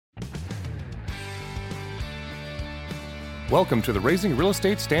Welcome to the Raising Real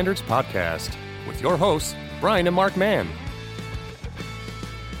Estate Standards podcast with your hosts, Brian and Mark Mann.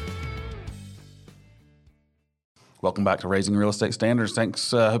 Welcome back to Raising Real Estate Standards.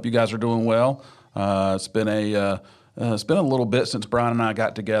 Thanks. Hope you guys are doing well. It's been a little bit since Brian and I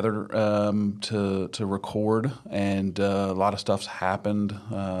got together to record, and a lot of stuff's happened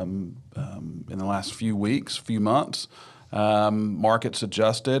in the last few weeks, few months. Markets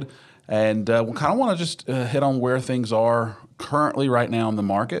adjusted, and we kind of want to just hit on where things are currently right now in the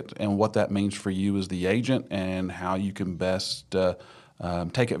market and what that means for you as the agent and how you can best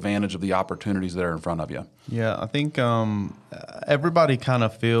take advantage of the opportunities that are in front of you. Yeah, I think everybody kind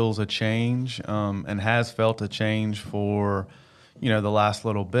of feels a change and has felt a change for, the last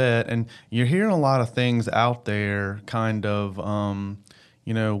little bit. And you're hearing a lot of things out there kind of,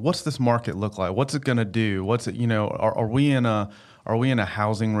 what's this market look like? What's it going to do? What's it, are we in a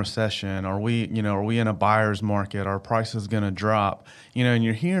housing recession? Are we in a buyer's market? Are prices going to drop? And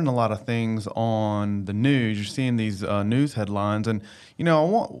you're hearing a lot of things on the news. You're seeing these news headlines. And,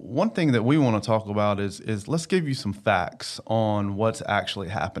 one thing that we want to talk about is let's give you some facts on what's actually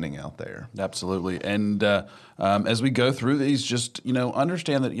happening out there. Absolutely. And as we go through these, just,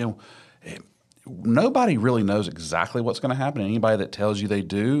 understand that, nobody really knows exactly what's going to happen. Anybody that tells you they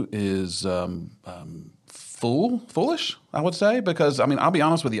do is foolish, I would say, because, I'll be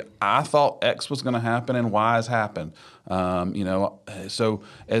honest with you, I thought X was going to happen and Y has happened. So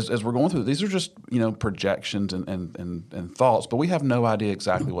as we're going through, these are just, projections and thoughts, but we have no idea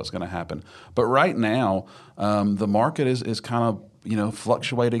exactly what's going to happen. But right now, the market is kind of,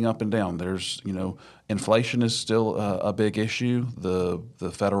 fluctuating up and down. There's, inflation is still a big issue.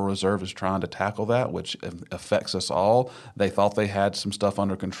 The Federal Reserve is trying to tackle that, which affects us all. They thought they had some stuff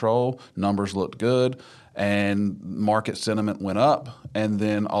under control. Numbers looked good. And market sentiment went up, and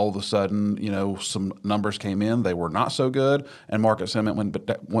then all of a sudden, some numbers came in. They were not so good, and market sentiment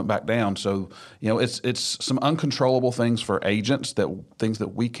went back down. So, it's some uncontrollable things for agents, things that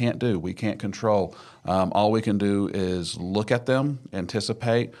we can't do, we can't control. All we can do is look at them,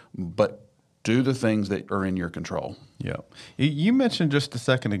 anticipate, but do the things that are in your control. Yeah. You mentioned just a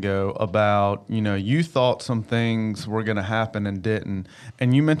second ago about, you thought some things were going to happen and didn't.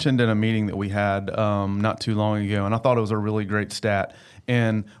 And you mentioned in a meeting that we had not too long ago, and I thought it was a really great stat.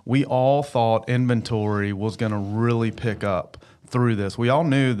 And we all thought inventory was going to really pick up through this. We all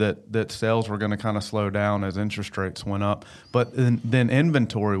knew that sales were going to kind of slow down as interest rates went up, but then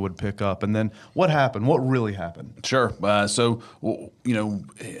inventory would pick up. And then what happened? What really happened? Sure. So,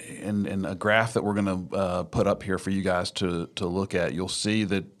 in a graph that we're going to put up here for you guys to look at, you'll see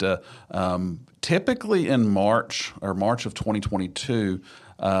that typically in March of 2022,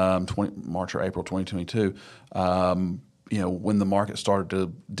 March or April 2022, when the market started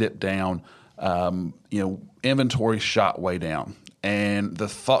to dip down, inventory shot way down. And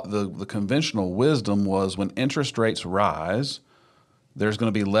the conventional wisdom was when interest rates rise, there's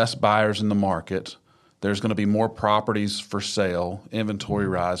going to be less buyers in the market. There's going to be more properties for sale, inventory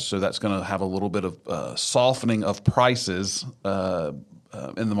rise. So that's going to have a little bit of softening of prices in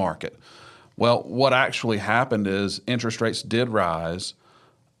the market. Well, what actually happened is interest rates did rise.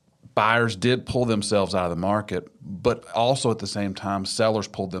 Buyers did pull themselves out of the market, but also at the same time, sellers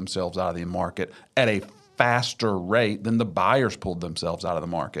pulled themselves out of the market at a faster rate than the buyers pulled themselves out of the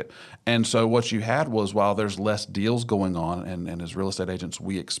market. And so what you had was, while there's less deals going on, and as real estate agents,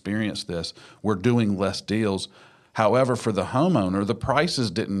 we experience this, we're doing less deals. However, for the homeowner, the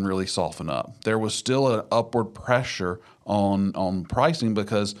prices didn't really soften up. There was still an upward pressure on pricing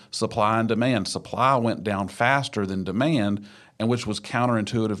because supply and demand. Supply went down faster than demand, and which was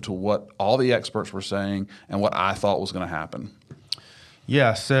counterintuitive to what all the experts were saying and what I thought was going to happen.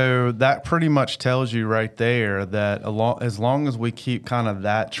 Yeah, so that pretty much tells you right there that as long as we keep kind of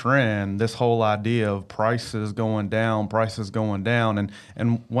that trend, this whole idea of prices going down,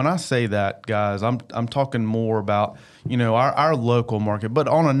 and when I say that, guys, I'm talking more about our local market, but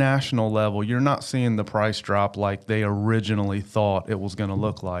on a national level, you're not seeing the price drop like they originally thought it was going to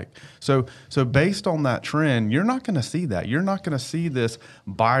look like. So based on that trend, you're not going to see that. You're not going to see this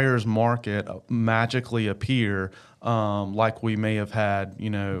buyer's market magically appear like we may have had,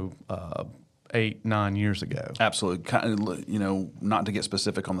 8-9 years ago. Absolutely. Not to get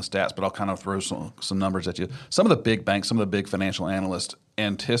specific on the stats, but I'll kind of throw some numbers at you. Some of the big banks, some of the big financial analysts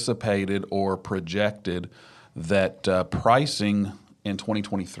anticipated or projected that pricing in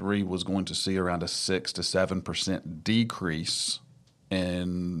 2023 was going to see around a 6 to 7% decrease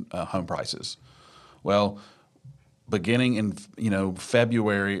in home prices. Well, beginning in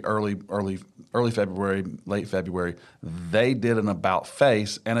February, early February, late February, they did an about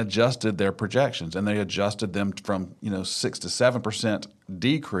face and adjusted their projections, and they adjusted them from 6 to 7%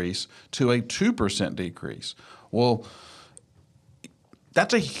 decrease to a 2% decrease. Well,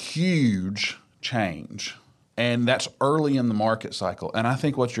 that's a huge change. And that's early in the market cycle. And I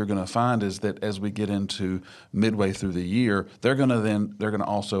think what you're going to find is that as we get into midway through the year, they're going to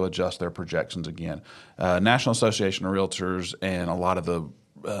also adjust their projections again. National Association of Realtors and a lot of the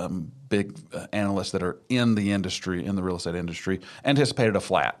big analysts that are in the industry, in the real estate industry, anticipated a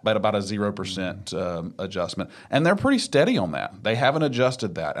flat, but about a 0% adjustment. And they're pretty steady on that. They haven't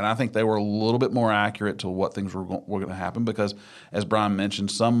adjusted that. And I think they were a little bit more accurate to what things were going to happen because, as Brian mentioned,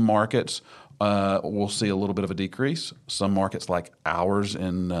 some markets we'll see a little bit of a decrease. Some markets like ours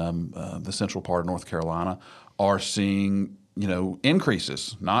in the central part of North Carolina are seeing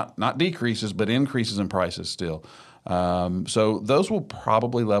increases, not decreases, but increases in prices still. So those will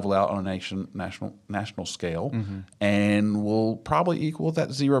probably level out on a national scale, and will probably equal that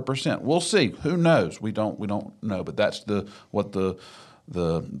 0%. We'll see. Who knows? We don't know. But that's what the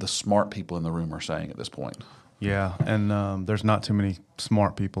smart people in the room are saying at this point. Yeah, and there's not too many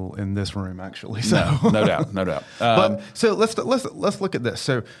smart people in this room, actually. So no doubt. But so let's look at this.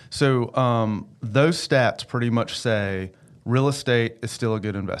 So those stats pretty much say real estate is still a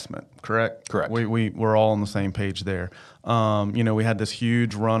good investment. Correct. We're all on the same page there. We had this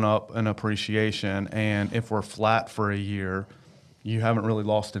huge run up in appreciation, and if we're flat for a year, you haven't really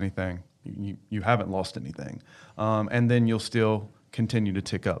lost anything. You haven't lost anything, and then you'll still continue to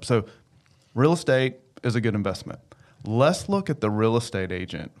tick up. So real estate is a good investment. Let's look at the real estate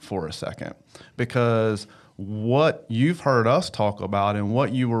agent for a second, because what you've heard us talk about and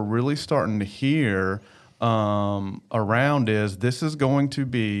what you were really starting to hear around is this is going to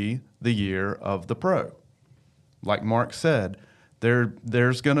be the year of the pro. Like Mark said,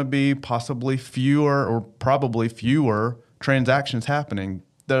 there's going to be possibly fewer or probably fewer transactions happening.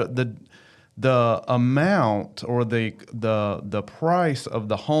 The amount or the price of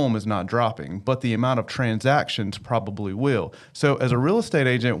the home is not dropping, but the amount of transactions probably will. So as a real estate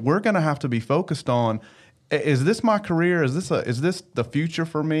agent, we're going to have to be focused on, is this my career? Is this the future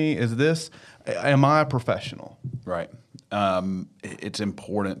for me? Am I a professional? Right. It's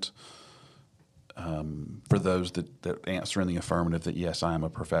important for those that answer in the affirmative that yes, I am a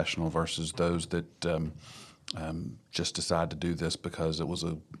professional, versus those that just decide to do this because it was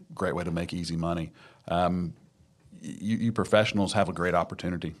a great way to make easy money. You professionals have a great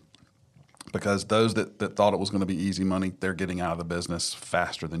opportunity, because those that thought it was going to be easy money, they're getting out of the business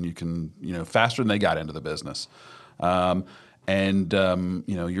faster than faster than they got into the business.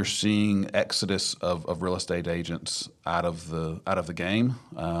 You're seeing exodus of real estate agents out of the game.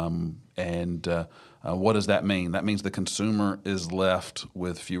 What does that mean? That means the consumer is left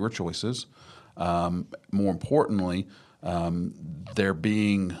with fewer choices. More importantly, they're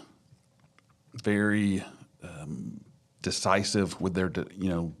being very decisive with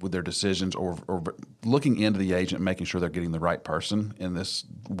their decisions, or looking into the agent and making sure they're getting the right person in this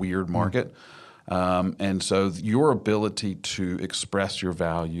weird market. And so your ability to express your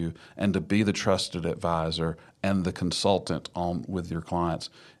value and to be the trusted advisor and the consultant with your clients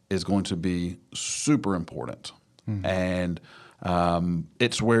is going to be super important. And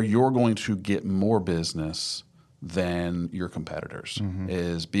it's where you're going to get more business than your competitors,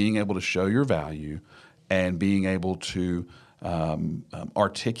 is being able to show your value and being able to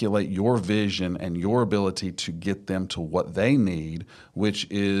articulate your vision and your ability to get them to what they need, which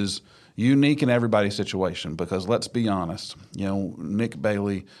is unique in everybody's situation. Because let's be honest, Nick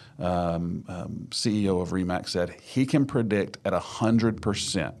Bailey, CEO of RE/MAX, said he can predict at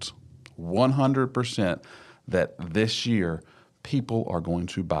 100%, that this year people are going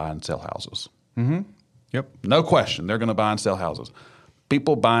to buy and sell houses. Yep. No question, they're going to buy and sell houses.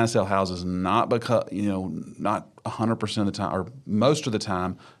 People buy and sell houses not because, not 100% of the time, or most of the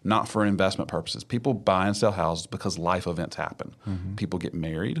time, not for investment purposes. People buy and sell houses because life events happen. People get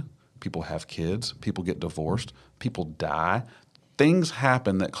married, people have kids, people get divorced, people die. Things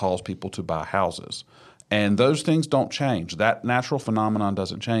happen that cause people to buy houses. And those things don't change. That natural phenomenon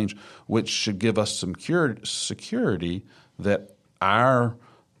doesn't change, which should give us some security that our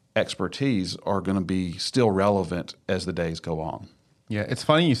expertise are going to be still relevant as the days go on. Yeah, it's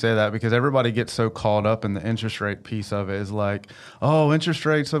funny you say that, because everybody gets so caught up in the interest rate piece of it. Is like, oh, interest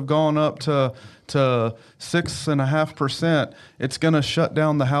rates have gone up to 6.5%. It's going to shut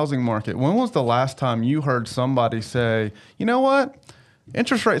down the housing market. When was the last time you heard somebody say, you know what,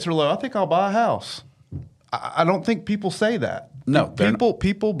 interest rates are low, I think I'll buy a house? I don't think people say that. No,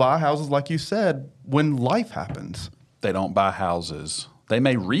 people buy houses, like you said, when life happens. They don't buy houses. They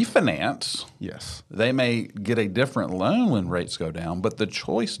may refinance. Yes. They may get a different loan when rates go down, but the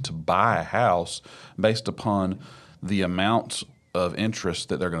choice to buy a house based upon the amount of interest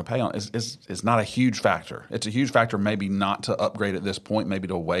that they're going to pay on is not a huge factor. It's a huge factor maybe not to upgrade at this point, maybe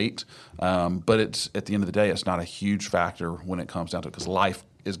to wait. But it's at the end of the day, it's not a huge factor when it comes down to it because life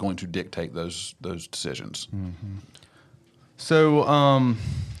is going to dictate those decisions. Mm-hmm. So,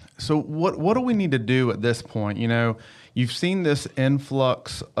 so what do we need to do at this point? You know, you've seen this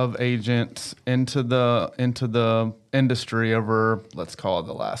influx of agents into the industry over, let's call it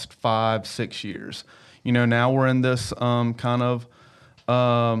the last 5-6 years. You know, now we're in this kind of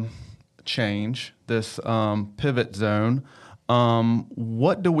change, this pivot zone.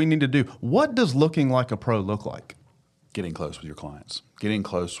 What do we need to do? What does looking like a pro look like? Getting close with your clients, getting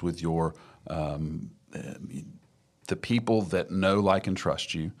close with your the people that know, like, and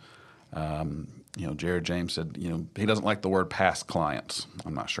trust you. You know, Jared James said, you know, he doesn't like the word past clients.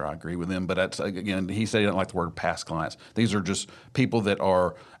 I'm not sure I agree with him, but that's, again, he said he doesn't like the word past clients. These are just people that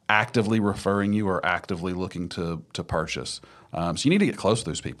are actively referring you or actively looking to purchase. So you need to get close to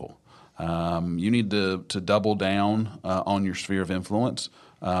those people. You need to double down on your sphere of influence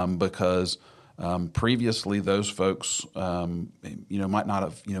because previously those folks, you know, might not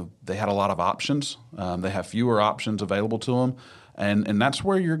have, you know, they had a lot of options. They have fewer options available to them. And that's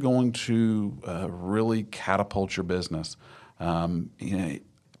where you're going to really catapult your business. You know,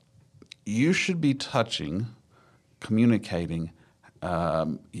 you should be touching, communicating,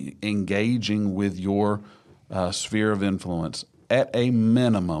 engaging with your sphere of influence at a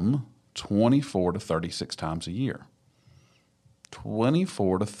minimum 24 to 36 times a year.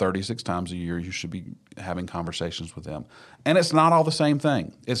 24 to 36 times a year, you should be having conversations with them. And it's not all the same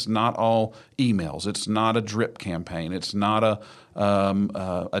thing. It's not all emails. It's not a drip campaign. It's not a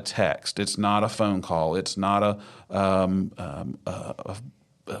text. It's not a phone call. It's not a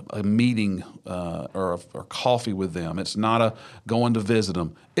meeting or coffee with them. It's not a going to visit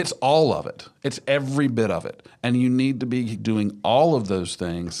them. It's all of it. It's every bit of it. And you need to be doing all of those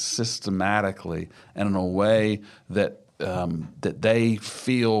things systematically and in a way that that they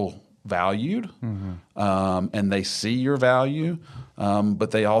feel valued, and they see your value, but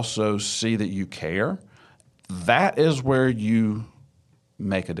they also see that you care. That is where you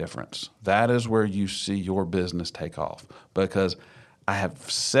make a difference. That is where you see your business take off. Because I have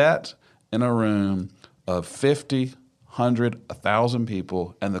sat in a room of 50, 100, 1,000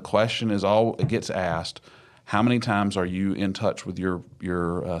 people, and the question is it gets asked, how many times are you in touch with your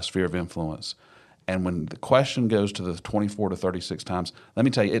sphere of influence? And when the question goes to the 24 to 36 times, let me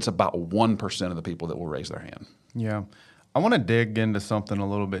tell you, it's about 1% of the people that will raise their hand. Yeah. I want to dig into something a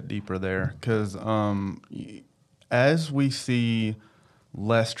little bit deeper there because as we see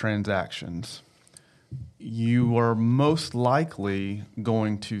less transactions, you are most likely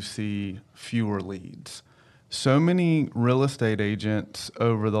going to see fewer leads. So many real estate agents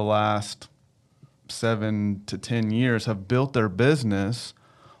over the last 7 to 10 years have built their business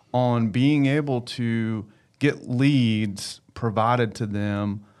on being able to get leads provided to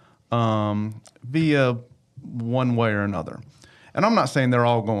them via one way or another. And I'm not saying they're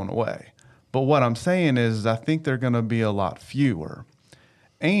all going away, but what I'm saying is I think they're going to be a lot fewer.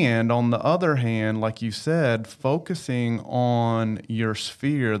 And on the other hand, like you said, focusing on your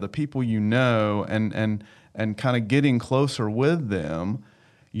sphere, the people you know, and kind of getting closer with them,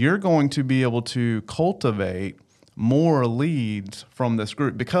 you're going to be able to cultivate more leads from this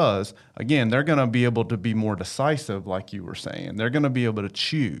group because, again, they're going to be able to be more decisive, like you were saying. They're going to be able to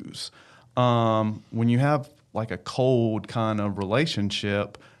choose. When you have like a cold kind of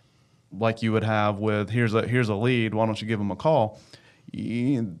relationship, like you would have with here's a lead, why don't you give them a call?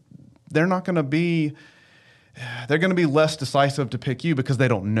 They're going to be less decisive to pick you because they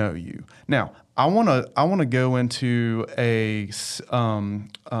don't know you. Now, I want to go into a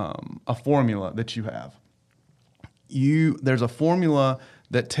formula that you have. There's a formula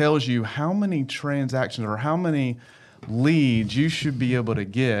that tells you how many transactions or how many leads you should be able to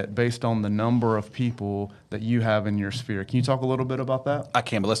get based on the number of people that you have in your sphere. Can you talk a little bit about that? I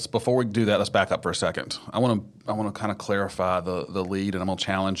can, but before we do that, let's back up for a second. I want to kind of clarify the lead, and I'm going to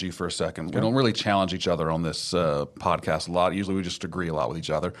challenge you for a second. Okay. We don't really challenge each other on this podcast a lot. Usually we just agree a lot with each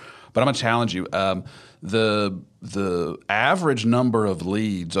other. But I'm going to challenge you. The average number of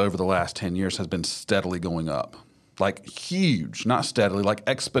leads over the last 10 years has been steadily going up. Like huge, not steadily, like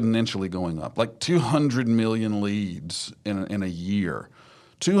exponentially going up. Like 200 million leads in a year.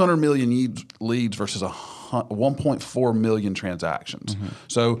 200 million leads versus 1.4 million transactions. Mm-hmm.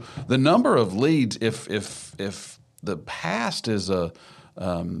 So the number of leads, if the past is a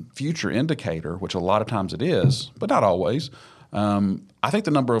future indicator, which a lot of times it is, but not always, I think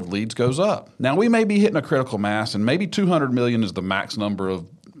the number of leads goes up. Now, we may be hitting a critical mass, and maybe 200 million is the max number of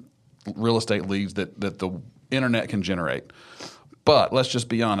real estate leads that the internet can generate. But let's just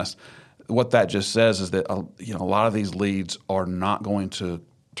be honest. What that just says is that a lot of these leads are not going to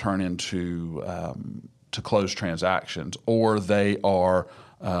turn into to close transactions, or they are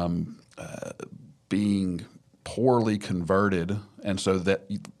being poorly converted, and so that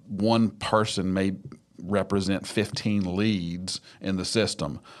one person may represent 15 leads in the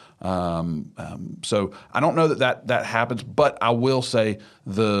system. So I don't know that happens, but I will say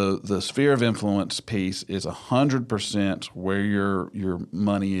the sphere of influence piece is 100% where your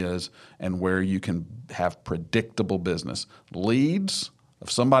money is and where you can have predictable business. Leads of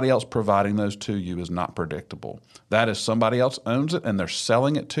somebody else providing those to you is not predictable. That is somebody else owns it and they're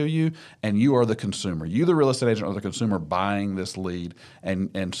selling it to you, and you are the consumer. You, the real estate agent, or the consumer buying this lead,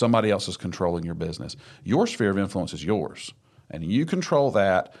 and somebody else is controlling your business. Your sphere of influence is yours, and you control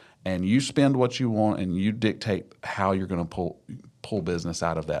that, and you spend what you want, and you dictate how you're going to pull business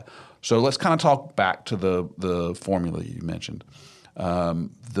out of that. So let's kind of talk back to the formula you mentioned.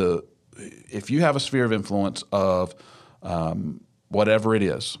 If you have a sphere of influence of whatever it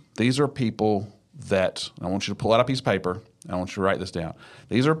is, these are people that, I want you to pull out a piece of paper, I want you to write this down.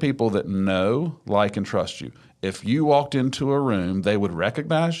 These are people that know, like, and trust you. If you walked into a room, they would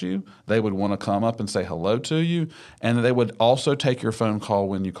recognize you, they would want to come up and say hello to you, and they would also take your phone call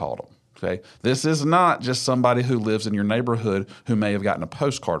when you called them. Okay? This is not just somebody who lives in your neighborhood who may have gotten a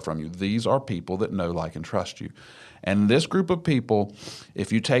postcard from you. These are people that know, like, and trust you. And this group of people,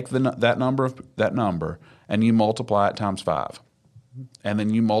 if you take that number and you multiply it times 5, and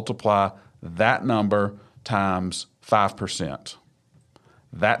then you multiply that number times 5%,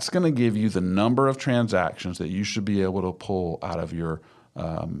 that's going to give you the number of transactions that you should be able to pull out of your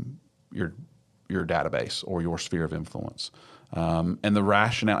database or your sphere of influence. And the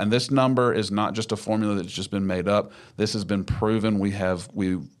rationale, and this number is not just a formula that's just been made up. This has been proven.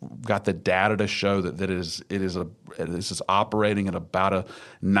 We've got the data to show that this is operating at about a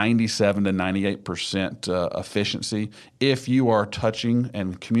 97 to 98% efficiency if you are touching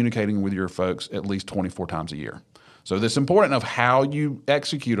and communicating with your folks at least 24 times a year. So it's important of how you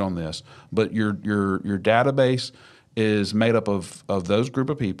execute on this, but your database is made up of those group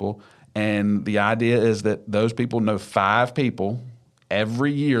of people. And the idea is that those people know 5 people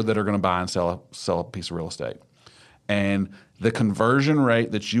every year that are going to buy and sell a piece of real estate. And the conversion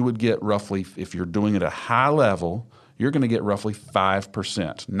rate that you would get roughly, if you're doing it at a high level, you're going to get roughly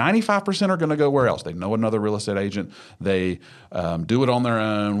 5%. 95% are going to go where else? They know another real estate agent. They do it on their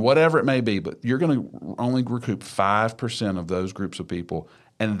own, whatever it may be. But you're going to only recoup 5% of those groups of people.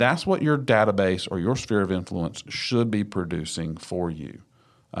 And that's what your database or your sphere of influence should be producing for you.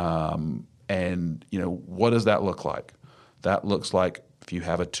 And what does that look like? That looks like if you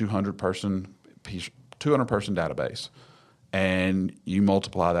have a 200 person database and you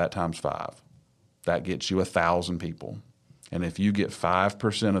multiply that times 5, that gets you 1,000 people. And if you get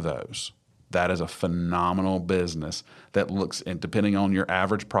 5% of those, that is a phenomenal business that looks, and depending on your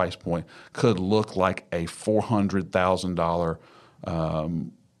average price point, could look like a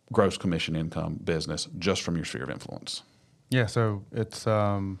 $400,000 gross commission income business just from your sphere of influence. Yeah, so it's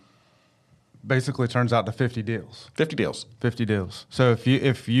basically turns out to 50 deals. 50 deals. 50 deals. So if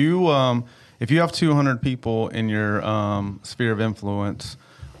you have 200 people in your sphere of influence,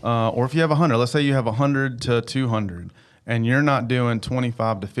 or if you have 100, let's say you have 100 to 200, and you're not doing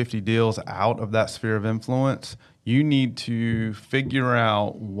 25 to 50 deals out of that sphere of influence, you need to figure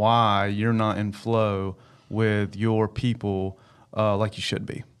out why you're not in flow with your people like you should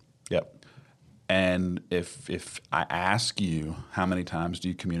be. Yep. And if I ask you how many times do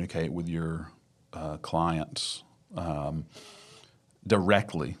you communicate with your clients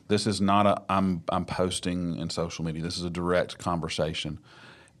directly, this is not I'm posting in social media. This is a direct conversation.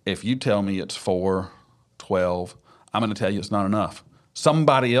 If you tell me it's 4, 12, I'm going to tell you it's not enough.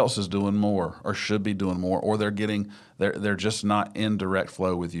 Somebody else is doing more or should be doing more, or they're just not in direct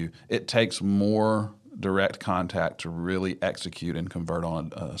flow with you. It takes more direct contact to really execute and convert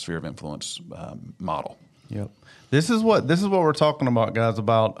on a sphere of influence model. Yep. This is what we're talking about, guys,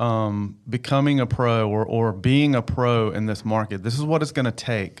 about becoming a pro or being a pro in this market. This is what it's going to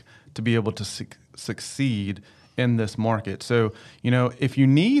take to be able to succeed in this market. So, if you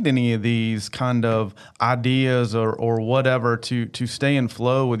need any of these kind of ideas or whatever to stay in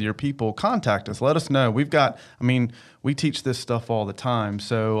flow with your people, contact us. Let us know. We teach this stuff all the time,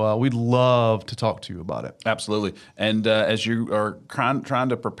 so we'd love to talk to you about it. Absolutely. And as you are trying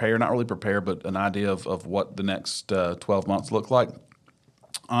to prepare, not really prepare, but an idea of what the next 12 months look like,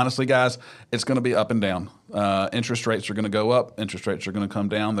 Honestly, guys, it's going to be up and down. Interest rates are going to go up. Interest rates are going to come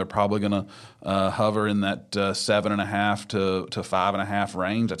down. They're probably going to hover in that 7.5 to 5.5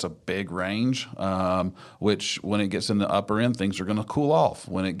 range. That's a big range, which when it gets in the upper end, things are going to cool off.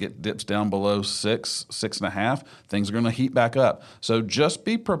 When it dips down below 6.5, things are going to heat back up. So just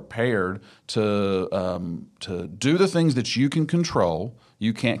be prepared to do the things that you can control.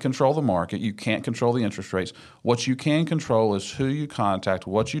 You can't control the market. You can't control the interest rates. What you can control is who you contact,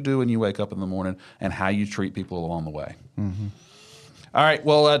 what you do when you wake up in the morning, and how you treat people along the way. Mm-hmm. All right.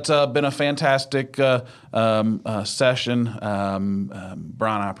 Well, it's been a fantastic session.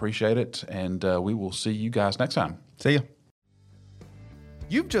 Brian, I appreciate it, and we will see you guys next time. See ya.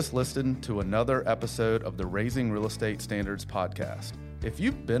 You've just listened to another episode of the Raising Real Estate Standards podcast. If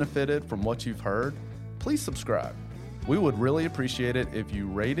you've benefited from what you've heard, please subscribe. We would really appreciate it if you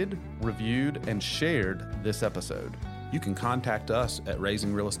rated, reviewed, and shared this episode. You can contact us at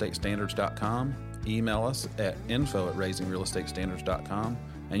raisingrealestatestandards.com, email us at info@raisingrealestatestandards.com,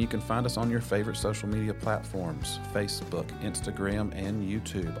 and you can find us on your favorite social media platforms, Facebook, Instagram, and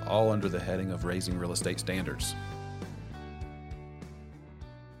YouTube, all under the heading of Raising Real Estate Standards.